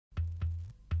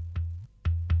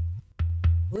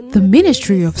The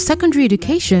Ministry of Secondary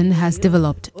Education has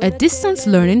developed a distance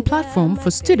learning platform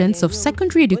for students of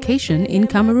secondary education in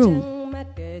Cameroon.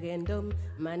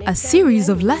 A series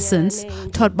of lessons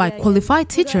taught by qualified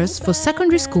teachers for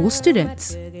secondary school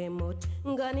students.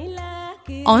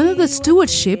 Under the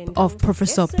stewardship of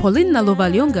Professor Pauline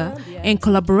Nalovalyonga in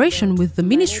collaboration with the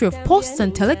Ministry of Posts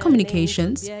and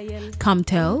Telecommunications,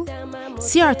 CAMTEL,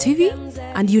 CRTV,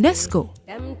 and UNESCO.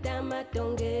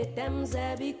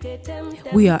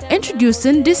 We are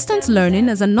introducing distance learning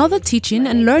as another teaching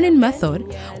and learning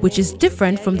method which is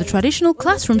different from the traditional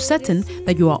classroom setting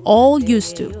that you are all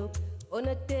used to.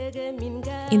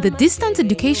 In the distance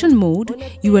education mode,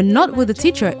 you are not with the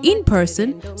teacher in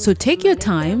person, so take your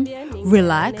time,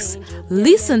 relax,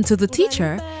 listen to the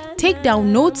teacher, take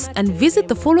down notes and visit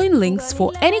the following links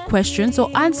for any questions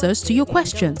or answers to your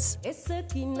questions.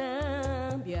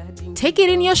 Take it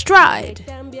in your stride.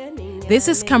 This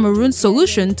is Cameroon's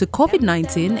solution to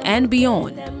COVID-19 and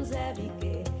beyond.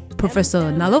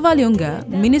 Professor Nalovalyonga,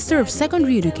 Minister of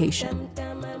Secondary Education.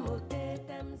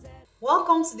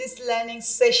 Welcome to this learning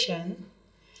session.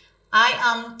 I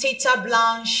am Tita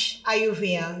Blanche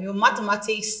Ayuvia, your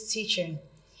mathematics teacher.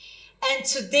 And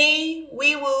today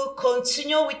we will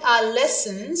continue with our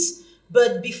lessons.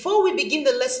 But before we begin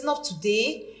the lesson of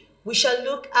today, we shall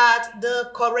look at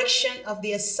the correction of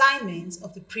the assignments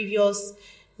of the previous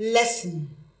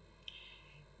lesson.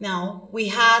 Now, we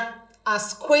had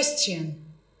as question,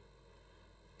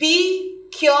 P,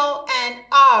 Q, and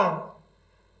R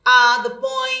are the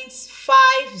points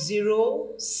 5,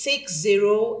 0, 6,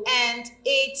 0, and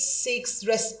 8, 6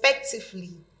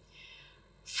 respectively.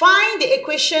 Find the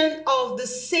equation of the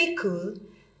circle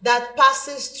that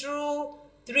passes through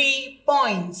 3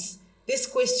 points. This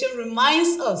question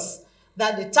reminds us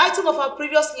that the title of our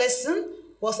previous lesson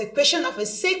was equation of a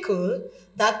circle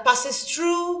that passes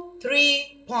through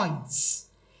 3 points.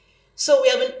 So we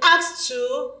have been asked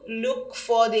to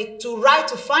find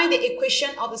the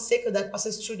equation of the circle that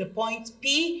passes through the points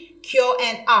P, Q,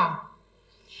 and R.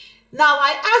 Now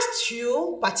I asked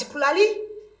you particularly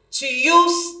to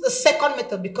use the second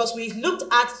method because we looked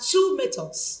at 2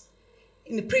 methods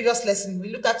in the previous lesson. We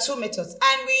looked at 2 methods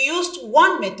and we used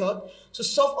one method to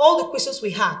solve all the questions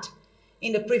we had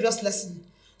in the previous lesson.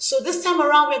 So this time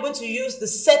around we're going to use the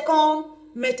second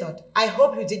method. I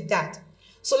hope you did that.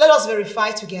 So let us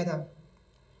verify together.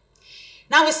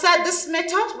 Now we said this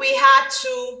method, we had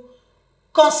to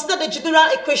consider the general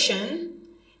equation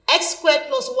x squared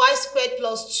plus y squared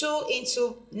plus 2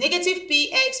 into negative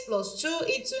px plus 2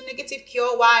 into negative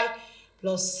qy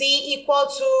plus c equal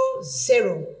to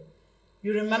 0.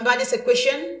 You remember this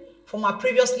equation from our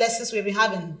previous lessons we've been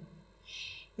having.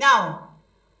 Now,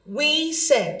 we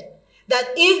said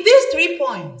that if these 3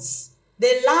 points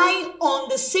they lie on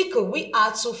the circle we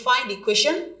are to find the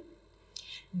equation,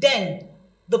 then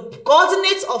the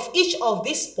coordinates of each of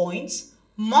these points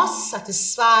must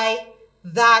satisfy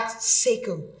that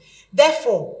circle.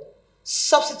 Therefore,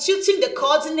 substituting the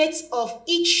coordinates of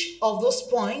each of those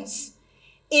points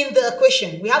in the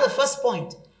equation, we have the first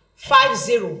point, 5,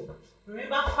 0.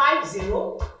 Remember 5,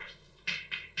 0.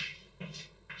 We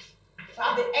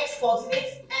have the x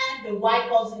coordinates and the y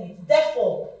coordinates.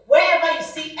 Therefore, wherever you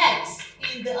see x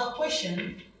in the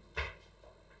equation,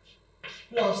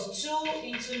 plus 2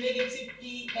 into negative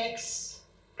px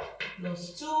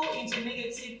plus 2 into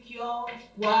negative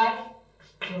qy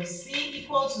plus c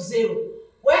equal to 0.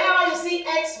 Wherever you see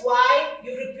x, y,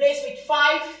 you replace with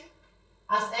 5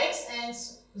 as x and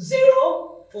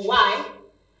 0 for y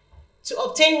to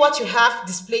obtain what you have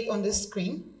displayed on the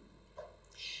screen.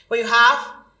 Where you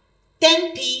have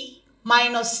 10p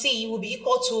minus c will be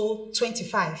equal to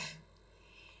 25.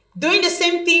 Doing the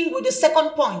same thing with the second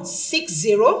point, 6,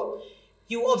 0,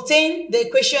 you obtain the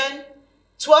equation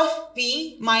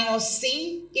 12p minus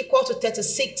c equal to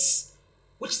 36,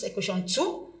 which is equation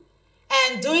 2.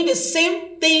 And doing the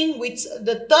same thing with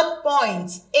the third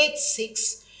point, 8,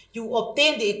 6, you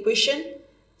obtain the equation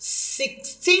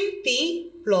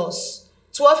 16p plus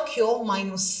 12q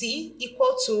minus c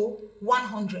equal to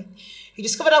 100. You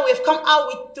discover that we have come out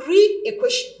with 3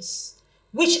 equations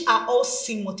which are all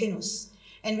simultaneous.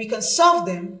 And we can solve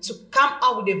them to come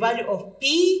out with the value of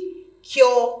P,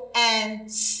 Q,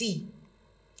 and C.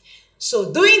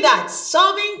 So doing that,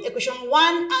 solving equation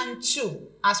 1 and 2,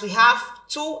 as we have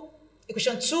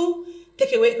equation 2,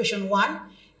 take away equation 1,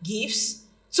 gives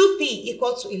 2p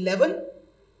equal to 11,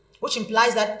 which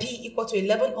implies that p equal to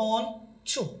 11 on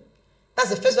 2. That's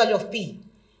the first value of p.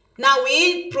 Now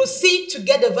we proceed to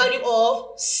get the value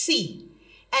of c.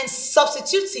 And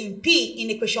substituting p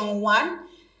in equation 1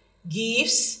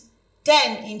 gives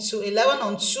 10 into 11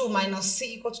 on 2 minus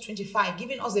c equal to 25,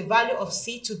 giving us the value of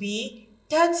c to be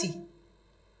 30.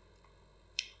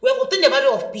 We have obtained the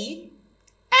value of p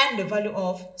and the value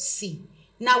of c.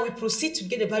 Now we proceed to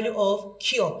get the value of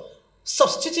q.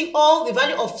 Substituting all the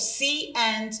value of c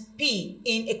and p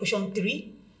in equation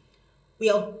 3, we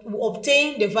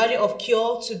obtain the value of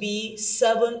q to be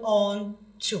 7 on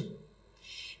 2.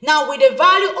 Now with the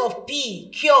value of p,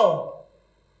 q,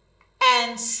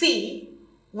 and c,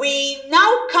 we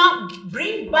now can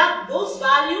bring back those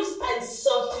values and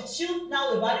substitute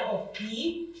now the value of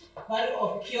p, value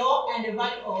of q, and the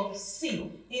value of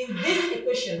c in this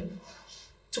equation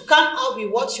to come out with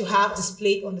what you have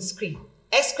displayed on the screen.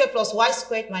 X squared plus y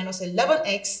squared minus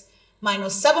 11x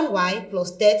minus 7y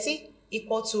plus 30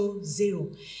 equal to 0.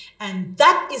 And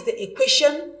that is the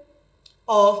equation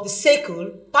of the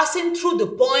circle passing through the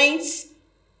points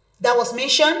that was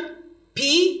mentioned,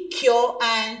 P, Q,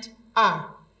 and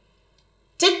R.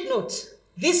 Take note,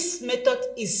 this method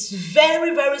is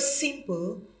very, very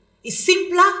simple. It's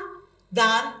simpler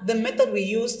than the method we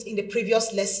used in the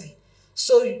previous lesson.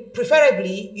 So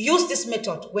preferably use this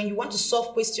method when you want to solve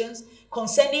questions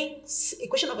concerning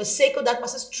equation of a circle that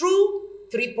passes through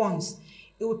 3 points.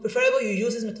 It would be preferable you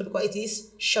use this method because it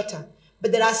is shorter.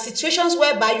 But there are situations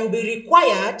whereby you'll be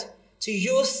required to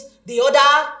use the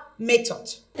other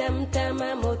method.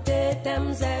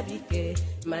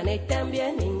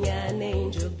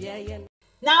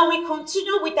 Now we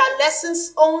continue with our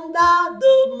lessons under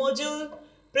the module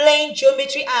Plane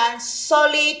Geometry and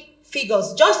Solid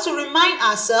Figures. Just to remind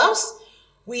ourselves,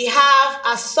 we have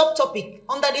a subtopic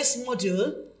under this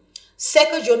module: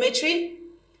 circle geometry,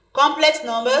 complex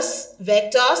numbers,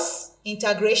 vectors,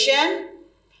 integration,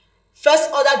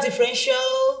 first order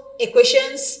differential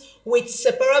equations with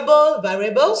separable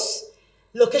variables,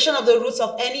 location of the roots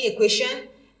of any equation,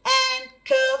 and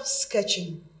curve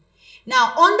sketching.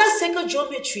 Now, under circle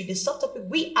geometry, the subtopic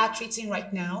we are treating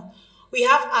right now, we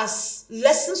have as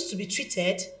lessons to be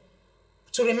treated.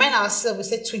 To remind ourselves, we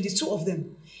said 22 of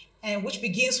them, and which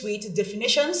begins with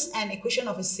definitions and equation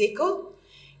of a circle,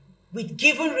 with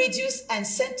given radius and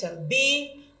center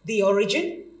being the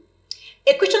origin,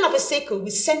 equation of a circle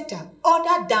with center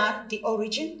other than the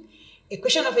origin,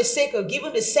 equation of a circle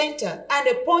given the center and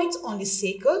a point on the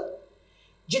circle,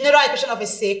 general equation of a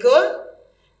circle,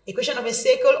 equation of a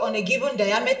circle on a given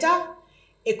diameter,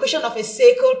 equation of a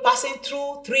circle passing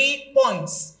through 3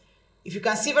 points. If you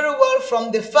can see very well,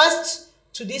 from the first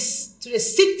to the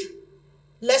 6th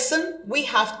lesson, we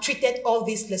have treated all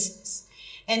these lessons.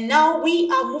 And now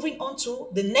we are moving on to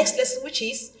the next lesson, which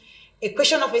is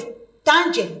equation of a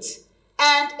tangent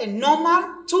and a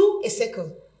normal to a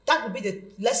circle. That will be the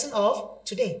lesson of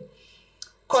today.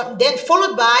 Then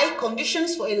followed by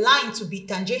conditions for a line to be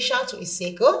tangential to a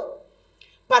circle,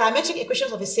 parametric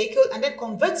equations of a circle, and then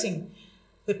converting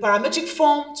the parametric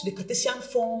form to the Cartesian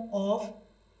form of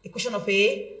equation of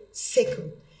a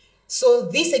circle. So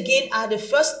these again are the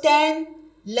first 10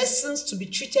 lessons to be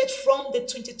treated from the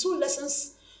 22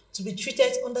 lessons to be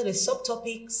treated under the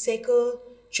subtopic circle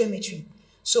geometry.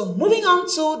 So moving on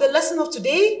to the lesson of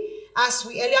today, as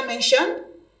we earlier mentioned,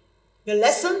 the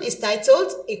lesson is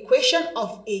titled Equation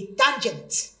of a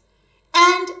Tangent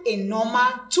and a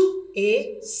Normal to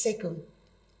a Circle.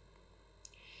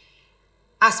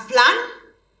 As planned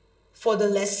for the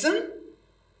lesson,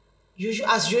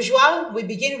 as usual, we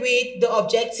begin with the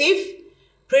objective,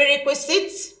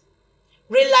 prerequisites,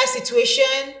 real-life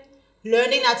situation,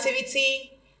 learning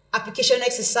activity, application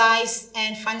exercise,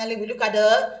 and finally we look at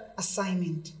the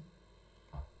assignment.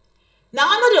 Now,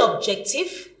 under the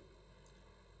objective,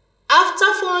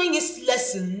 after following this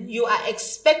lesson, you are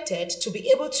expected to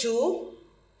be able to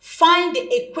find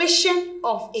the equation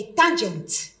of a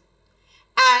tangent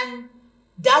and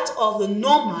that of the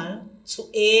normal to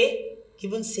a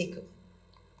given circle.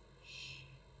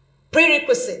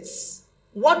 Prerequisites.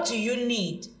 What do you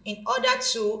need in order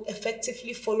to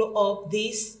effectively follow up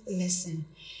this lesson?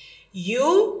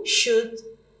 You should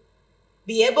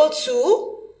be able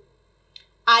to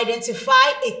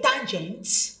identify a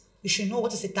tangent. You should know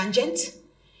what is a tangent,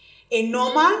 a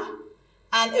normal,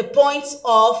 and a point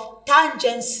of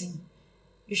tangency.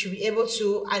 You should be able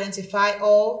to identify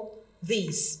all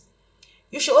these.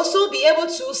 You should also be able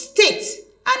to state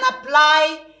and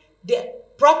apply the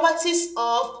properties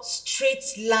of straight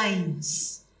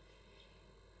lines.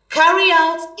 Carry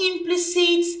out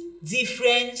implicit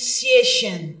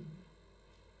differentiation.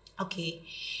 Okay,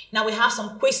 now we have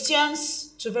some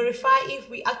questions to verify if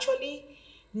we actually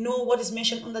know what is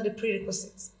mentioned under the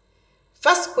prerequisites.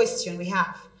 First question we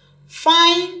have,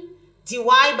 find dy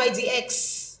by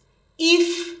dx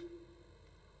if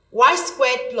y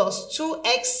squared plus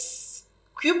 2x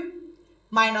cubed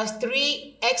minus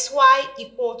 3xy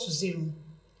equal to 0.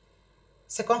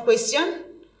 Second question,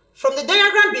 from the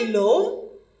diagram below,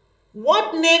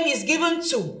 what name is given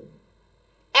to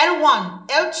L1,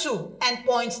 L2, and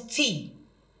point T?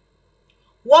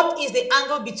 What is the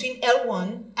angle between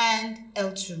L1 and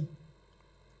L2?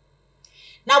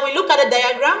 Now we look at the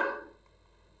diagram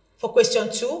for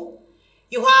question 2.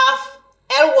 You have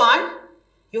L1,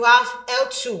 you have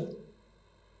L2.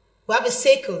 We have a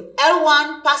circle.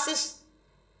 L1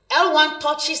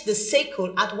 touches the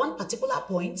circle at one particular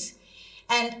point,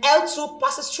 and L2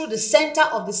 passes through the center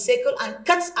of the circle and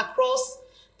cuts across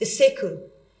the circle.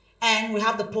 And we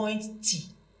have the point T.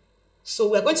 So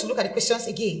we're going to look at the questions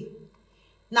again.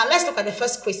 Now let's look at the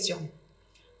first question.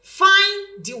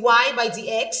 Find dy by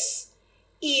dx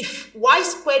if y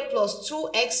squared plus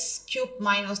 2x cubed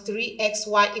minus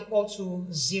 3xy equal to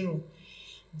 0.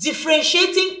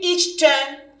 Differentiating each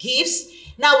term gives.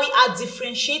 Now we are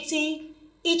differentiating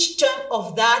each term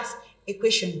of that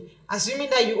equation. Assuming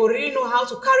that you already know how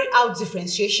to carry out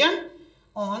differentiation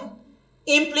on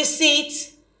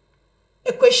implicit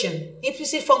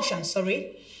function,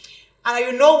 sorry. And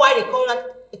you know why they call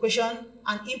that equation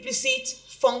an implicit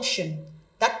function.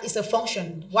 That is a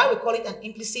function. Why we call it an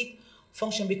implicit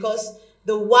function? Because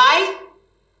the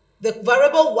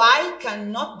variable y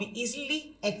cannot be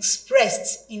easily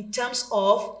expressed in terms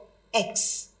of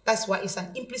x. That's why it's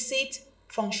an implicit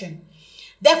function.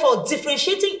 Therefore,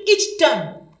 differentiating each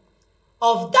term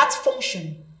of that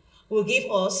function will give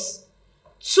us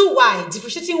 2y.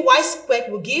 Differentiating y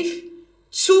squared will give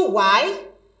 2y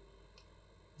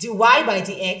dy by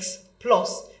dx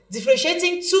plus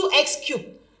differentiating 2x cubed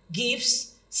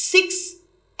gives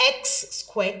 6x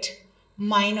squared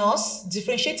minus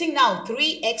differentiating now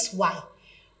 3xy.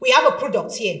 We have a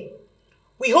product here.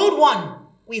 We hold 1.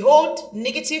 We hold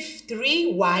negative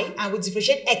 3y and we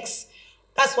differentiate x.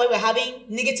 That's why we're having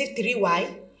negative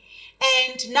 3y.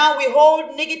 And now we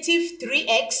hold negative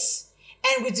 3x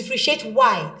and we differentiate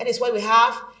y. That is why we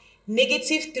have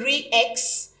negative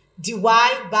 3x dy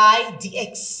by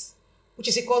dx, which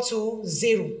is equal to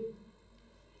 0.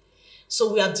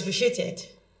 So we have differentiated,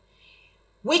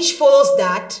 which follows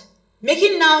that,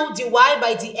 making now dy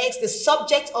by dx the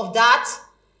subject of that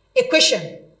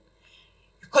equation.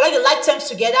 You collect the like terms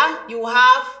together, you will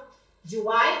have dy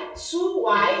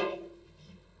 2y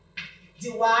dy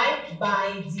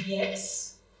by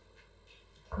dx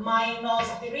minus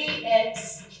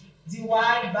 3x dy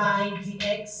by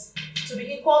dx to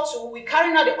be equal to, we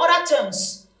carry now the other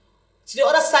terms to the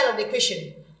other side of the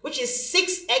equation, which is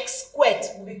 6x squared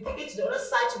will be taken to the other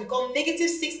side to become negative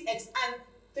 6x, and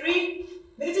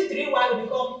negative 3y will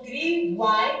become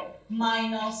 3y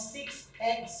minus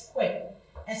 6x squared.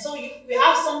 And so we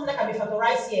have something that can be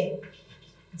factorized here.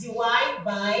 Dy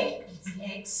by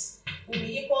dx will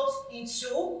be equal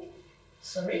into,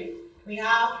 we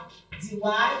have dy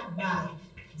by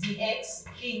dx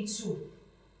into,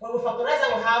 when we factorize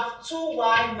that, we have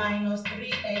 2y minus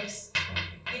 3x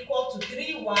equal to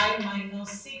 3y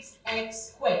minus 6x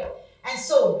squared. And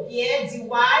so here dy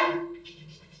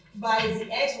by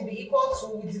dx will be equal to,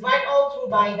 we divide all through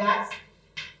by that,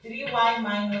 3y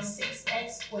minus 6x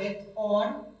squared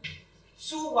on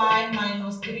 2y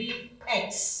minus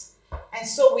 3x. And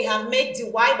so we have made dy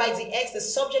by dx the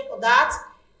subject of that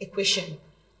equation,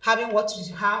 having what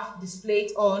you have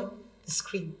displayed on the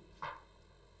screen.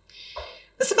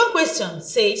 The second question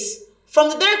says, from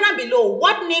the diagram below,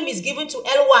 what name is given to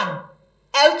L1,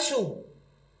 L2,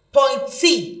 point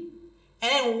T,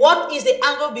 and then what is the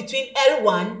angle between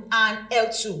L1 and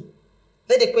L2?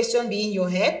 Let the question be in your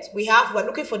head. We're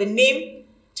looking for the name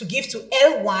to give to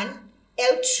L1,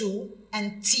 L2,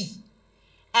 and T.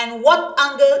 And what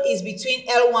angle is between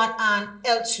L1 and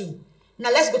L2? Now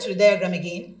let's go to the diagram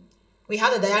again. We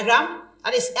have the diagram.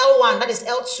 That is L1, that is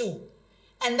L2,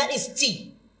 and that is T.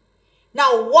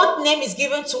 Now, what name is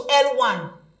given to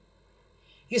L1?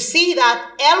 You see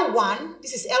that L1,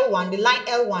 this is L1, the line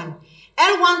L1.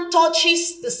 L1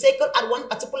 touches the circle at one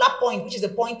particular point, which is the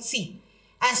point T.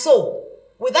 And so,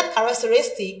 with that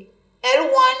characteristic,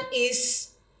 L1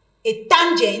 is a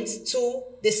tangent to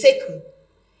the circle.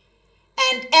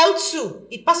 And L2,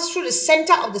 it passes through the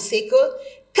center of the circle,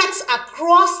 cuts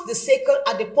across the circle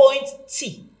at the point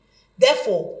T.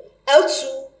 Therefore,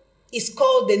 L2 is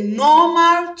called the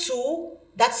normal to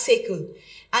that circle.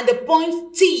 And the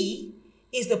point T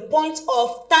is the point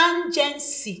of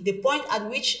tangency, the point at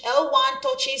which L1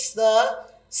 touches the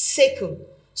circle.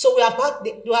 So we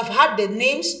have had the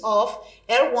names of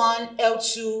L1,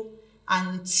 L2,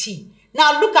 and T.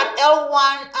 Now look at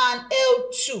L1 and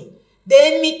L2.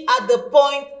 They meet at the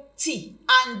point T.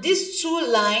 And these two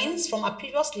lines from our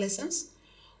previous lessons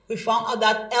we found out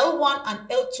that L1 and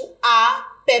L2 are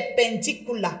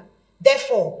perpendicular.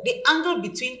 Therefore, the angle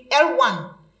between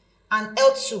L1 and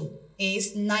L2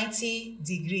 is 90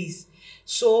 degrees.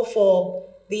 So for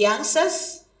the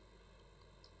answers,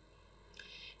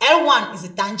 L1 is the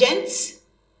tangent,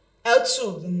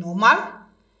 L2 the normal,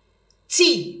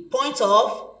 T point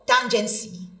of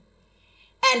tangency,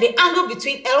 and the angle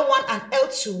between L1 and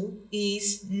L2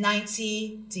 is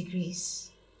 90 degrees.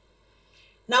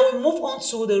 Now we move on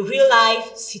to the real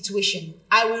life situation.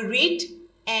 I will read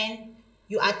and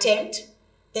you attempt.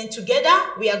 Then together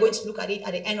we are going to look at it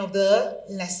at the end of the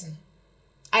lesson.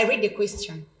 I read the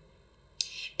question.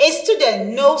 A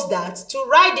student knows that to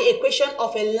write the equation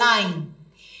of a line,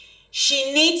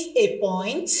 she needs a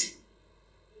point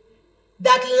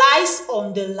that lies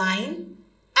on the line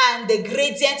and the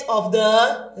gradient of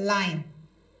the line.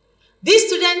 This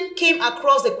student came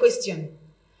across the question.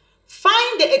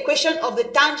 Find the equation of the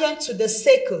tangent to the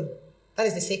circle, that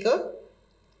is the circle,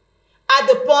 at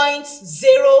the points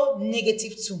 0,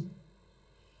 -2.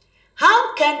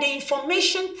 How can the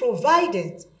information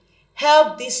provided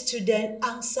help this student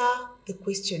answer the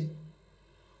question?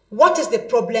 What is the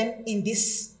problem in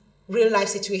this real life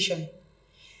situation?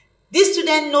 This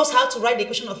student knows how to write the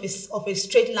equation of a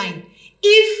straight line.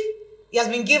 If he has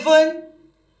been given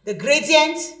the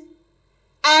gradient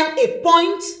and a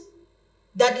point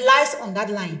that lies on that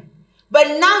line.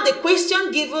 But now the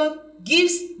question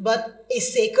gives but a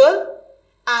circle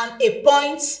and a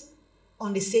point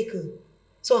on the circle.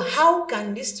 So how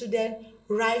can this student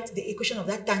write the equation of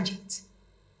that tangent?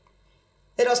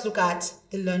 Let us look at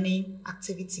the learning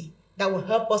activity that will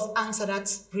help us answer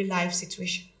that real life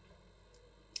situation.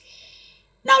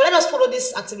 Now let us follow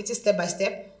this activity step by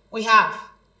step. We have,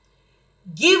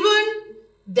 given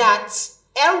that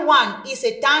L1 is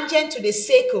a tangent to the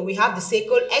circle, we have the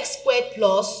circle x squared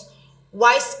plus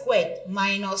y squared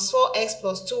minus 4x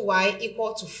plus 2y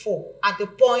equal to 4 at the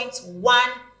point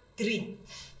 1, 3.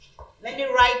 Let me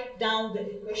write down the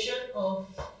equation of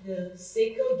the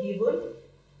circle given.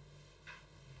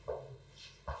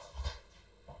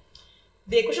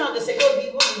 The equation of the circle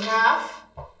given, we have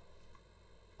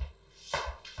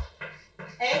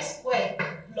x squared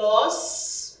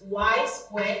plus y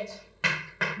squared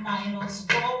minus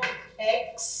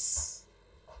 4x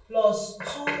plus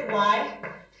 2y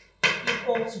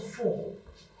equal to 4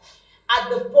 at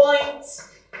the point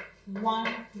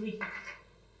 1, 3.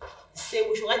 Say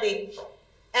we should write the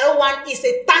L1 is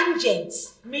a tangent,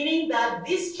 meaning that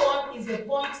this point is the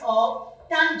point of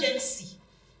tangency.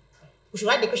 We should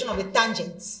write the equation of the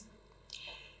tangent.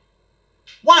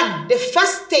 1, the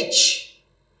first stage,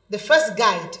 the first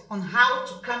guide on how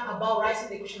to come about writing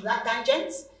the equation of that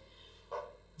tangent.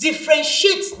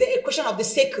 Differentiate the equation of the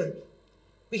circle.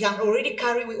 We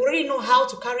already know how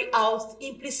to carry out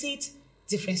implicit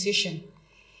differentiation.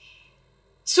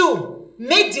 2,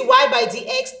 make dy by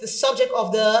dx the subject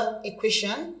of the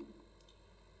equation.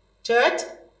 3rd,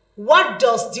 what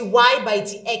does dy by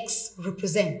dx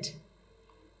represent?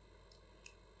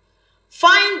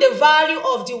 Find the value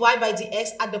of dy by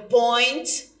dx at the point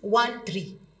 1,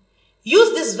 3. Use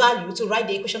this value to write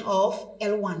the equation of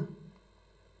L1.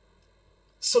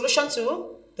 Solution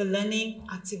to the learning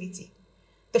activity.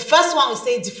 The first one will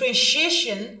say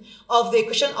differentiation of the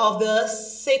equation of the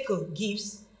circle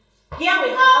gives. Here we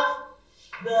have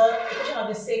the equation of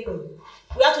the circle.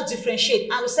 We have to differentiate.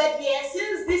 And we said here,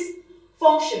 since this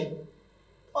function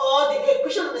or the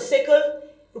equation of the circle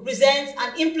represents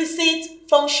an implicit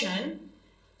function,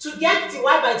 to get dy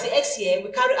by dx here, we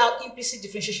carry out implicit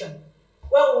differentiation,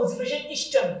 where we will differentiate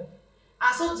each term.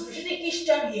 And so differentiating each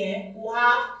term here, we'll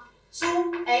have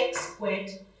 2x squared.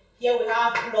 Here we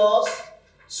have plus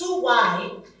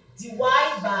 2y dy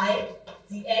by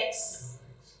dx.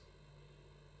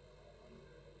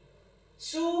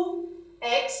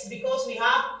 2x, because we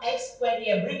have x squared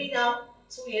here, bringing down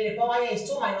 2 here, the power here is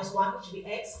 2 minus 1, which will be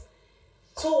x.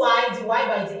 2y dy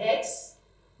by dx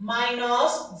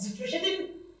minus differentiating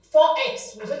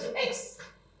 4x with respect to x.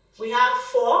 We have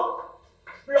 4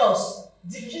 plus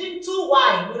differentiating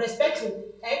 2y with respect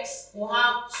to x, we'll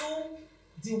have 2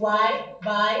 dy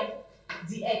by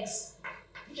dx,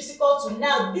 which is equal to,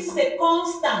 now this is a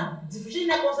constant. Differentiating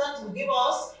that constant will give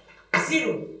us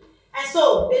 0. And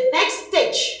so the next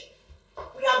stage,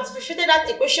 we have differentiated that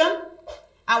equation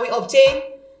and we obtain,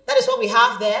 that is what we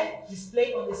have there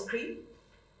displayed on the screen,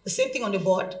 the same thing on the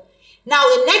board. Now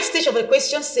the next stage of the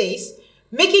question says,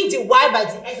 making dy by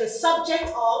dx the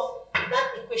subject of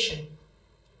that equation.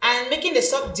 And making the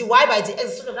dy by dx the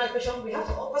subject of that equation, we have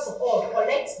to first of all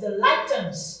collect the like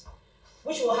terms,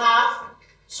 which will have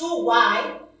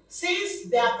 2y. Since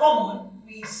they are common,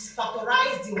 we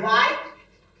factorize dy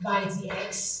by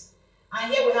dx.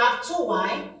 And here we have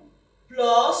 2y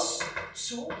plus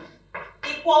 2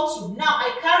 equal to. Now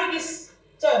I carry this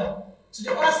term to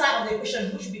the other side of the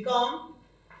equation, which will become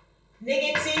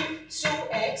negative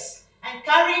 2x. And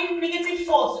carrying negative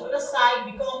 4 to the other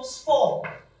side becomes 4.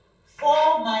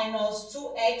 4 minus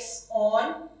 2x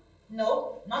on,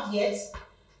 no, not yet.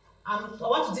 I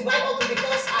want to divide all through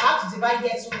because I have to divide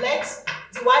here. So let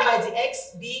dy by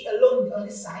dx be alone on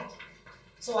this side.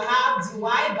 So I have dy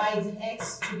by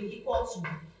dx to be equal to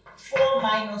 4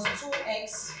 minus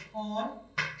 2x on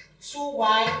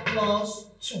 2y plus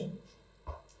 2.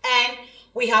 And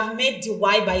we have made dy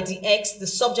by dx the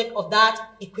subject of that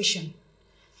equation.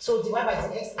 So dy by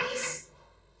dx is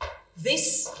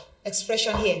this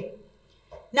expression here.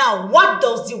 Now, what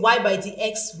does dy by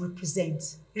dx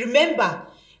represent? Remember,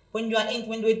 when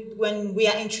we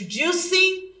are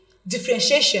introducing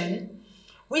differentiation,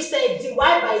 we say dy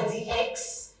by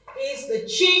dx is the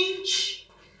change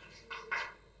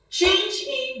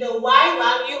in the y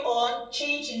value on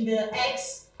change in the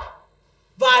x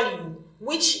value,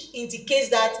 which indicates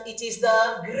that it is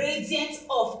the gradient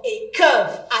of a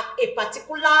curve at a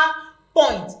particular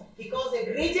point, because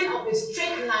the gradient of a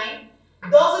straight line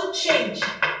doesn't change.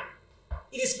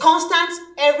 It is constant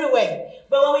everywhere.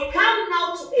 But when we come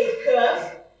now to a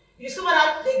curve, you discover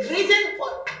that the gradient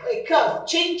for a curve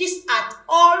changes at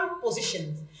all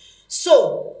positions.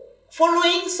 So,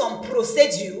 following some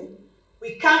procedure,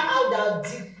 we come out that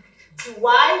dy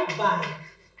by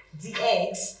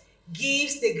dx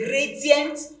gives the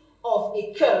gradient of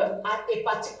a curve at a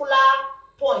particular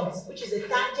point, which is the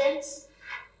tangent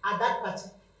at that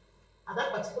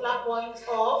particular point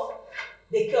of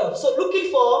the curve. So looking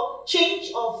for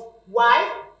change of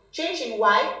y, change in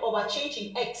y over change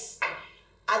in x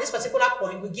at this particular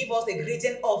point will give us the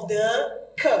gradient of the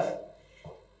curve.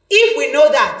 If we know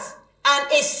that,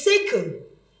 and a circle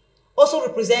also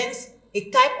represents a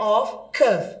type of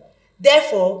curve,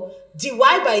 therefore dy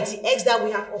by dx that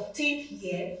we have obtained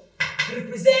here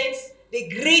represents the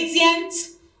gradient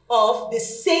of the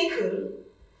circle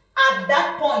at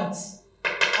that point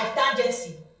of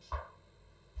tangency,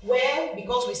 where,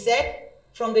 because we said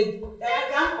from the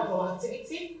diagram of our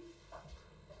activity,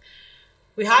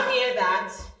 we have here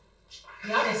that we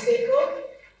have a circle.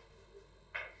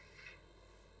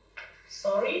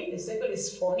 Sorry, the circle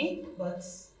is funny, but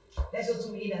let's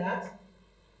just read that.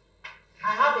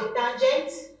 I have a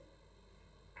tangent.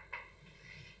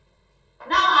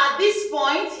 Now at this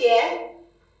point here,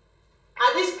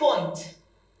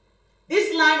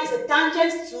 this line is a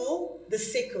tangent to the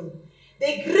circle.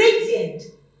 The gradient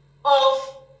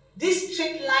of this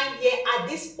straight line here at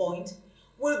this point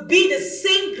will be the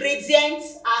same gradient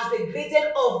as the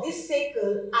gradient of this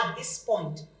circle at this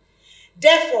point.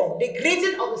 Therefore, the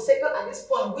gradient of the circle at this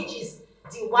point, which is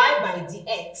dy by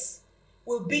dx,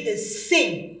 will be the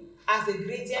same as the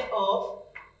gradient of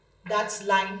that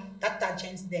line, that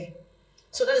tangent there.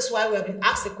 So that is why we have been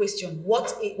asked the question,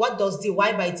 what does dy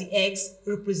by dx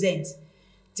represent?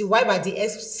 Dy by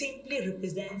dx simply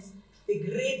represents the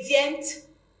gradient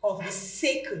of the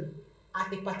circle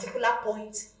at a particular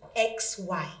point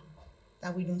xy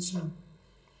that we don't know.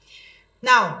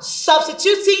 Now,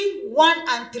 substituting 1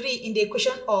 and 3 in the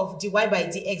equation of dy by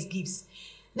dx gives.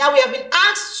 Now we have been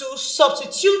asked to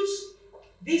substitute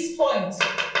this point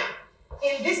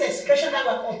in this expression that we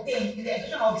have obtained in the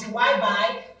expression of dy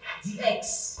by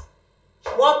dx.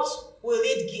 What will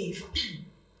it give?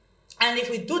 And if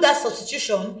we do that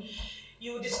substitution,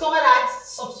 you will discover that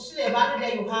substituting the value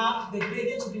there, you have the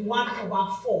gradient to be 1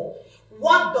 over 4.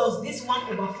 What does this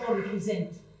 1 over 4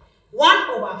 represent? 1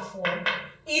 over 4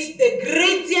 is the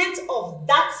gradient of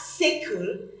that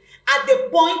circle at the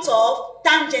point of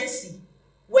tangency,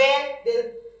 where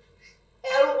the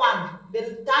L1, the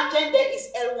tangent there is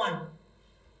L1.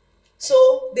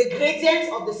 So the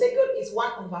gradient of the circle is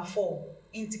 1 over 4,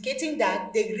 indicating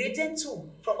that the gradient too,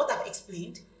 from what I've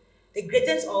explained, the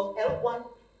gradient of L1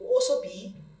 will also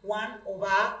be 1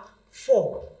 over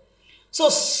 4. So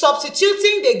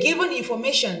substituting the given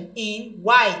information in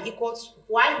y equals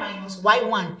y minus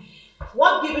y1.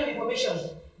 What given information?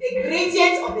 The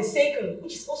gradient of the circle,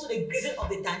 which is also the gradient of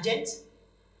the tangent,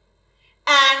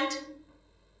 and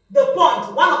the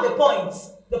point, one of the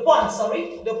points, the points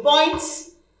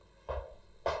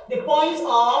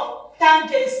of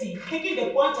tangency, taking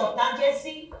the point of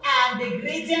tangency and the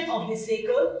gradient of the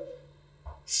circle,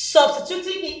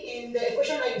 substituting it in the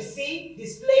equation that you see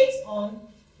displayed on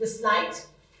the slide.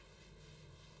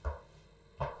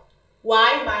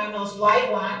 Y minus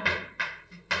y1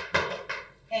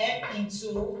 m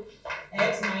into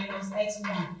x minus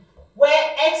x1,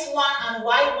 where x1 and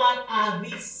y1 are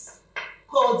these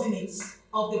coordinates.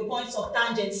 of the points of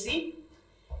tangency.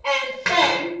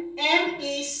 And m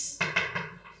is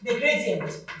the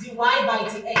gradient, dy by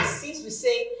dx, since we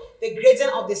say the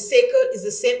gradient of the circle is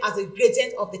the same as the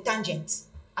gradient of the tangent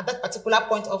at that particular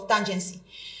point of tangency.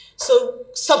 So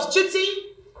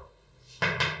substituting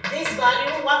this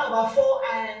value 1/4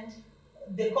 and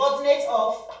the coordinates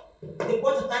of the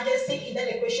point of tangency in that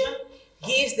equation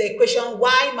gives the equation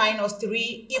y minus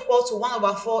 3 equal to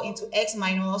 1/4 into x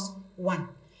minus 1.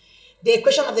 The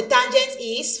equation of the tangent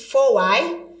is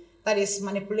 4y. That is,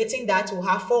 manipulating that, we'll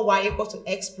have 4y equal to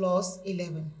x plus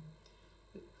 11.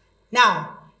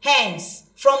 Now, hence,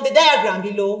 from the diagram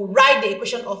below, write the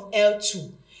equation of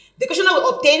L2. The equation that we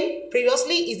obtained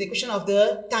previously is the equation of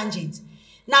the tangent.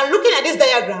 Now, looking at this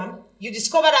diagram, you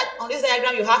discover that on this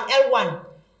diagram you have L1,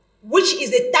 which is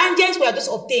the tangent we have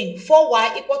just obtained,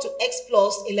 4y equal to x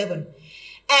plus 11.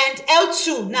 And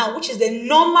L2 now, which is the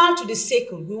normal to the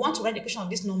circle. We want to write the equation of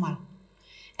this normal.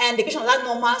 And the equation of that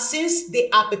normal, since they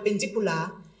are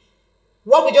perpendicular,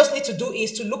 what we just need to do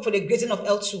is to look for the gradient of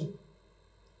L2.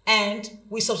 And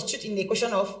we substitute in the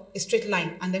equation of a straight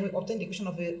line, and then we obtain the equation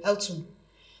of L2.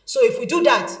 So if we do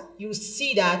that, you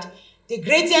see that the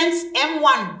gradients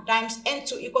m1 times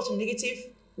n2 equal to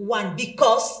 -1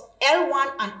 because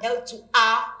L1 and L2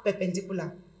 are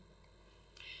perpendicular.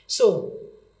 So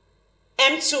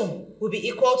m2 will be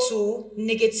equal to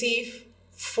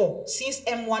 -4 since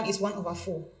m1 is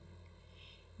 1/4.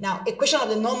 Now, equation of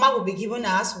the normal will be given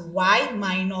as y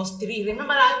minus 3.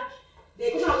 Remember that the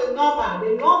equation of the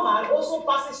normal also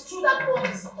passes through that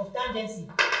point of tangency.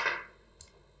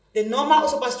 The normal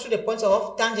also passes through the point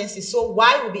of tangency. So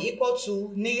y will be equal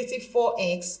to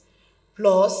 -4x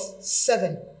plus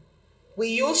 7. We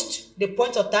used the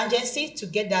point of tangency to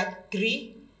get that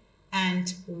 3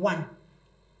 and 1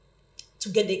 to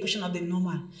get the equation of the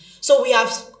normal. So we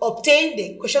have obtained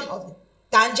the equation of the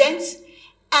tangent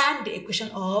and the equation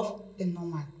of the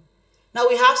normal. Now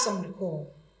we have some recall.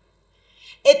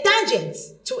 A tangent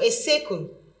to a circle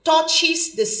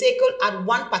touches the circle at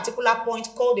one particular point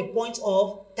called the point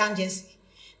of tangency.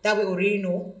 That we already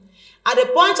know. At the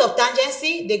point of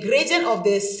tangency, the gradient of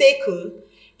the circle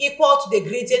equal to the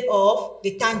gradient of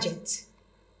the tangent.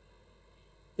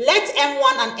 Let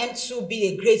m1 and m2 be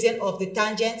the gradient of the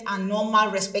tangent and normal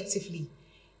respectively.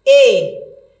 A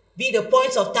be the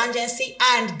points of tangency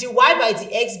and dy by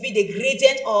dx be the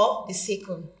gradient of the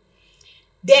circle.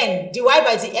 Then dy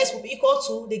by dx will be equal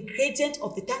to the gradient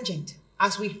of the tangent,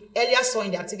 as we earlier saw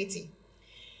in the activity.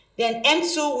 Then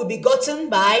m2 will be gotten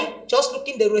by just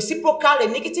looking the reciprocal, the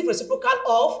negative reciprocal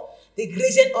of the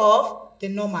gradient of the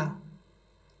normal.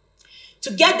 To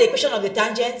get the equation of the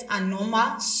tangent and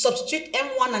normal, substitute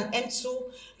m1 and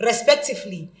m2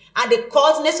 respectively and the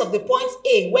coordinates of the point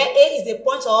A, where A is the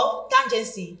point of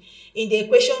tangency, in the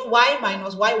equation y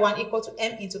minus y1 equal to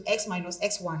m into x minus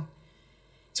x1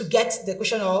 to get the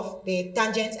equation of the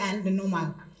tangent and the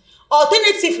normal.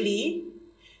 Alternatively,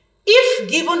 if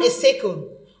given a circle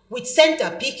with center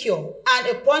PQ and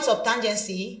a point of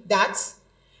tangency, that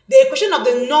the equation of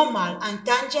the normal and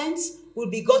tangent will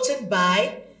be gotten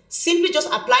by simply just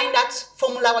applying that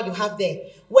formula what you have there,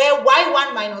 where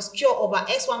y1 minus q over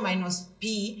x1 minus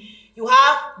p, you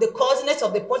have the coordinates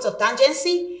of the point of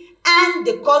tangency and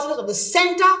the coordinates of the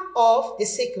center of the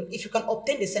circle. If you can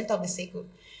obtain the center of the circle,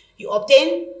 you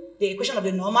obtain the equation of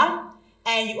the normal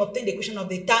and you obtain the equation of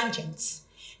the tangents.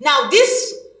 Now,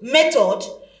 this method,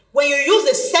 when you use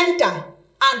the center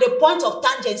and the point of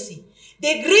tangency,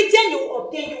 the gradient you will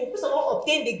obtain, you will first of all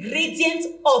obtain the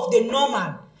gradient of the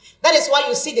normal. That is why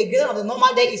you see the gradient of the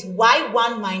normal there is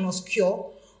y1 minus q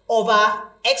over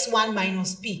x1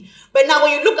 minus p. But now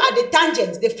when you look at the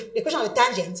tangent, the equation of the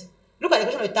tangent, look at the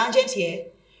equation of the tangent here,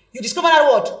 you discover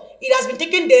that what? It has been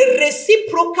taken the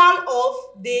reciprocal of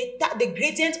the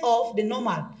gradient of the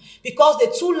normal because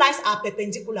the two lines are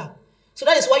perpendicular. So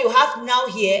that is why you have now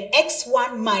here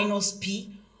x1 minus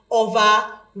p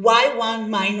over y1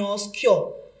 minus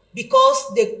q,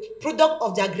 because the product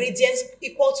of their gradients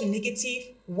equal to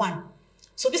 -1.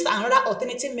 So this is another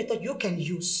alternative method you can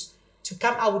use to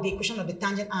come out with the equation of the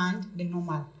tangent and the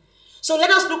normal. So let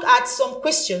us look at some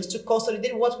questions to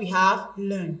consolidate what we have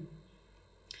learned.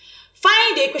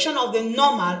 Find the equation of the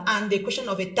normal and the equation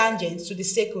of a tangent to the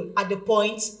circle at the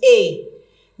points A,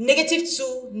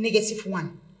 -2,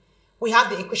 -1. We have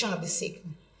the equation of the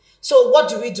circle. So what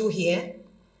do we do here?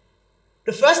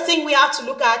 The first thing we have to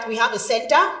look at, we have a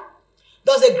center.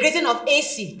 Does the gradient of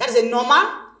AC, that is a normal.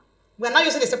 We are now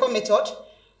using the second method,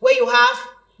 where you have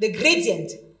the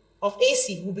gradient of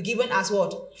AC will be given as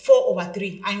what?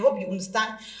 4/3. I hope you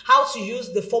understand how to use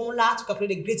the formula to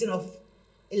calculate the gradient of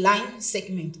a line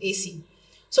segment AC.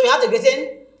 So you have the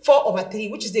gradient 4 over 3,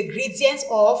 which is the gradient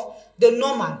of the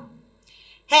normal.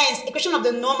 Hence, equation of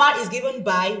the normal is given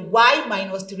by y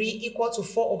minus 3 equal to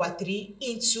 4 over 3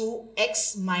 into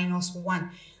x minus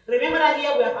 1. Remember that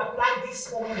here we have applied this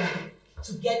formula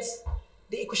to get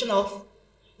the equation of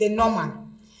the normal.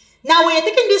 Now, when you're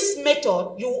taking this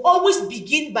method, you will always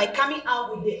begin by coming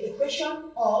out with the equation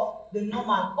of the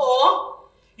normal, or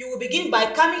you will begin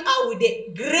by coming out with the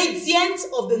gradient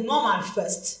of the normal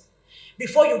first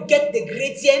before you get the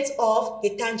gradient of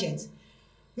the tangent.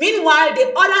 Meanwhile,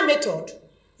 the other method,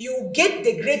 you get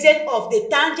the gradient of the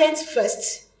tangent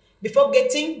first before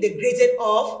getting the gradient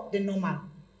of the normal.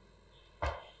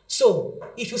 So,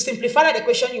 if you simplify that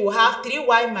equation, you will have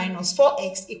 3y minus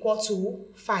 4x equal to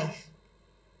 5.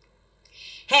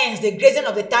 Hence, the gradient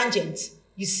of the tangent,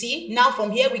 you see, now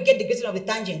from here we get the gradient of the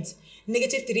tangent,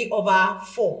 negative 3 over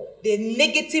 4, the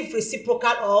negative reciprocal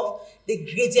of the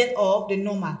gradient of the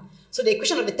normal. So the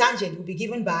equation of the tangent will be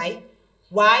given by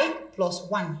y plus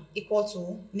 1 equal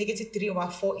to negative 3 over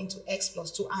 4 into x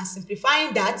plus 2. And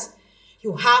simplifying that,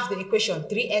 you have the equation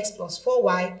 3x plus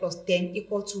 4y plus 10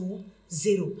 equal to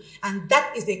 0. And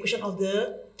that is the equation of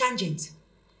the tangent.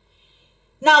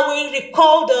 Now we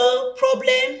recall the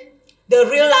problem, the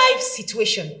real life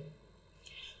situation.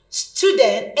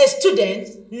 A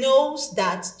student knows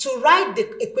that to write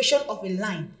the equation of a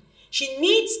line, she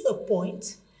needs a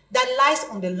point that lies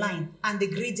on the line and the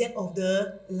gradient of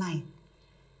the line,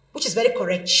 which is very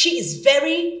correct. She is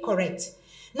very correct.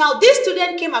 Now, this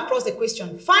student came across the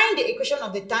question, find the equation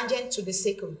of the tangent to the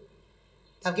circle.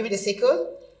 I've given the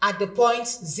circle at the point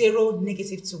 0,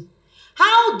 negative 2.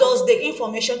 How does the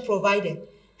information provided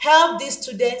help this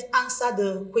student answer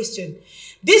the question?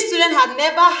 This student had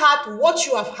never had what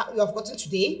you have gotten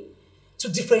today to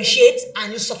differentiate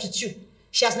and you substitute.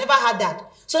 She has never had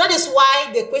that. So that is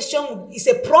why the question is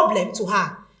a problem to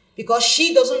her, because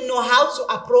she doesn't know how to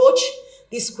approach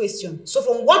this question. So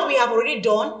from what we have already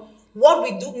done, what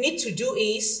we need to do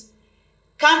is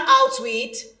come out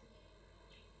with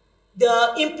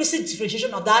the implicit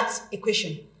differentiation of that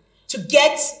equation to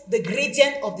get the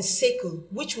gradient of the circle,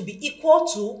 which will be equal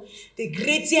to the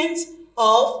gradient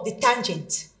of the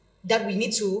tangent that we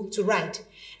need to write.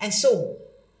 And so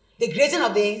the gradient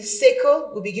of the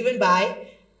circle will be given by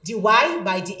dy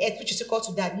by dx, which is equal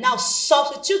to that. Now,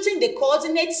 substituting the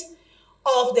coordinates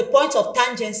of the point of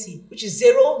tangency, which is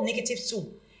 0, negative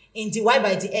 2, in dy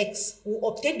by dx, will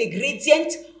obtain the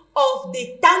gradient of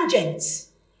the tangent.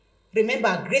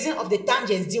 Remember, gradient of the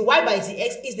tangent, dy by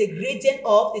dx, is the gradient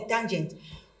of the tangent,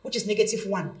 which is negative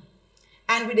 1.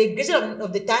 And with the gradient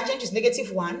of the tangent, which is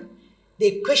negative 1,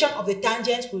 the equation of the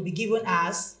tangent will be given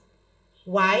as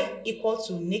y equal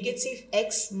to negative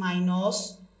x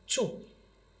minus 2.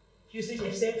 Using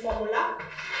the same formula,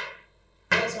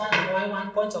 x1 and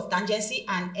y1 point of tangency,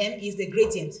 and m is the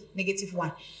gradient, negative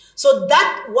 1. So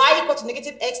that y equal to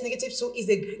negative x, negative 2 is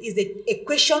the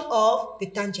equation of the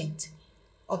tangent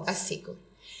of that circle.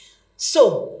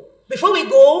 So, before we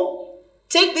go,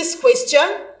 take this question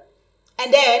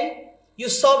and then you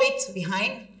solve it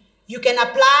behind. You can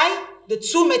apply the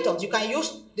two methods. You can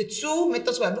use the two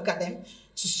methods we have looked at them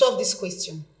to solve this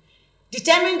question.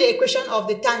 Determine the equation of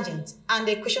the tangent and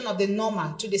the equation of the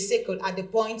normal to the circle at the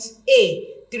points A,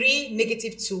 3,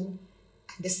 negative 2, and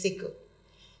the circle.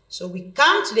 So we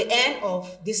come to the end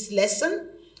of this lesson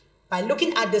by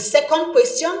looking at the second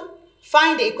question.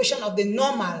 Find the equation of the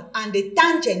normal and the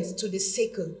tangent to the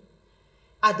circle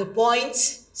at the point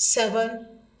 7,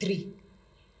 3.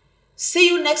 See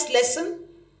you next lesson,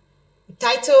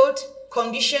 titled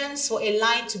Conditions for a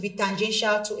Line to be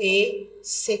Tangential to a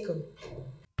Circle.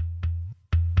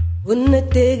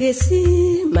 Unatege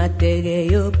si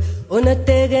matege yop,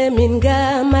 unatege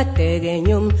minga matege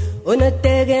nyum,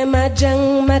 unatege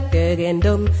majang matege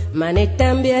ndom,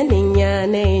 manetambia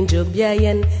ninyane injobia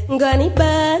yen, ngani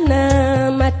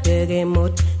bana matege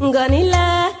mot, ngani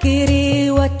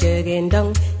lakiri watege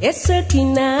ndong,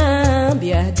 esekina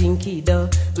bia dinkido,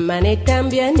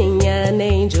 manetambia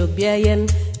ninyane injobia yen,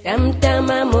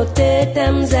 tamtama mote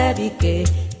tamzabike,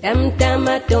 tam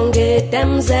tama tonge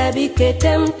tam zabike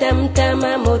tam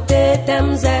tama mote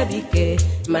tam zabike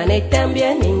mane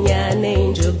tambia ninyane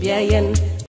injobia yen